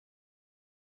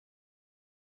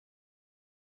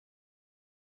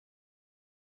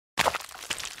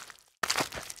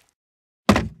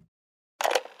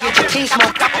teeth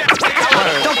smoked.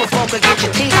 Don't provoke or get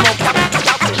your teeth smoked.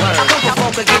 Don't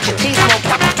provoke or get your teeth smoked.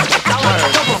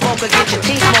 Don't provoke or get your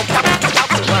teeth smoked.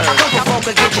 Don't provoke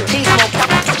or get your teeth smoked.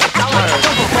 Don't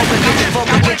provoke or get your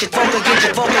vocal, get your vocal, get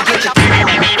your vocal, get your.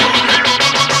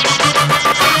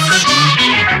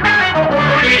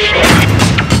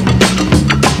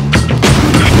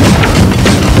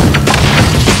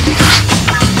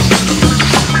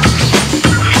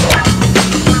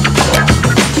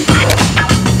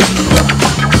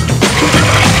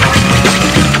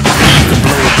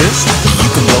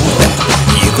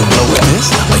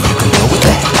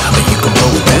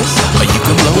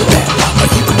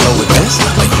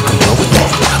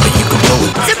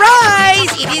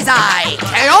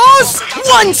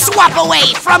 One swap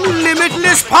away from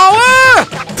limitless power!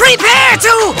 Prepare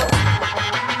to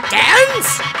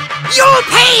dance! You'll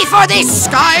pay for this,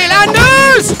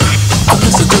 Skylanders!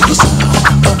 Listen to the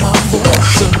sound of my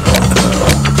voice.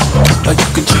 You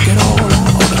can check it all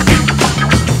out.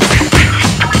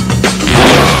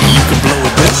 You can blow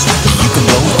with this, you can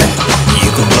blow with that.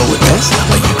 You can blow with this,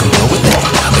 or you can blow with that.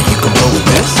 You can blow with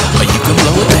this, or you can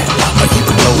blow with that. You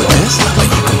can blow with this, or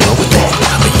you can blow with that.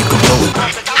 You can blow with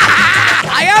that.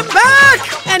 I am back!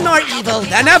 And more evil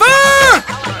than ever!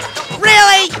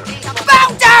 Really? Bow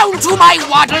down to my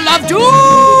waddle of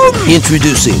doom!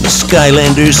 Introducing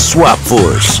Skylanders Swap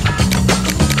Force.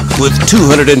 With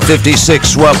 256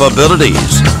 swap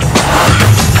abilities.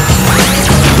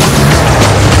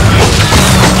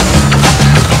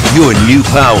 Your new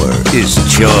power is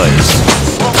choice.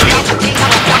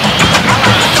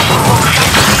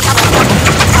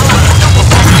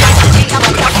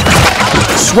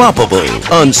 Swappable,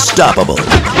 unstoppable.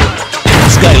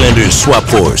 Skylanders Swap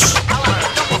Force.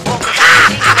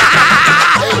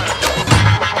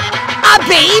 A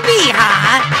baby,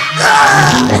 huh?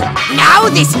 Ugh. Now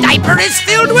this diaper is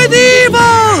filled with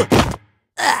evil!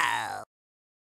 Ugh.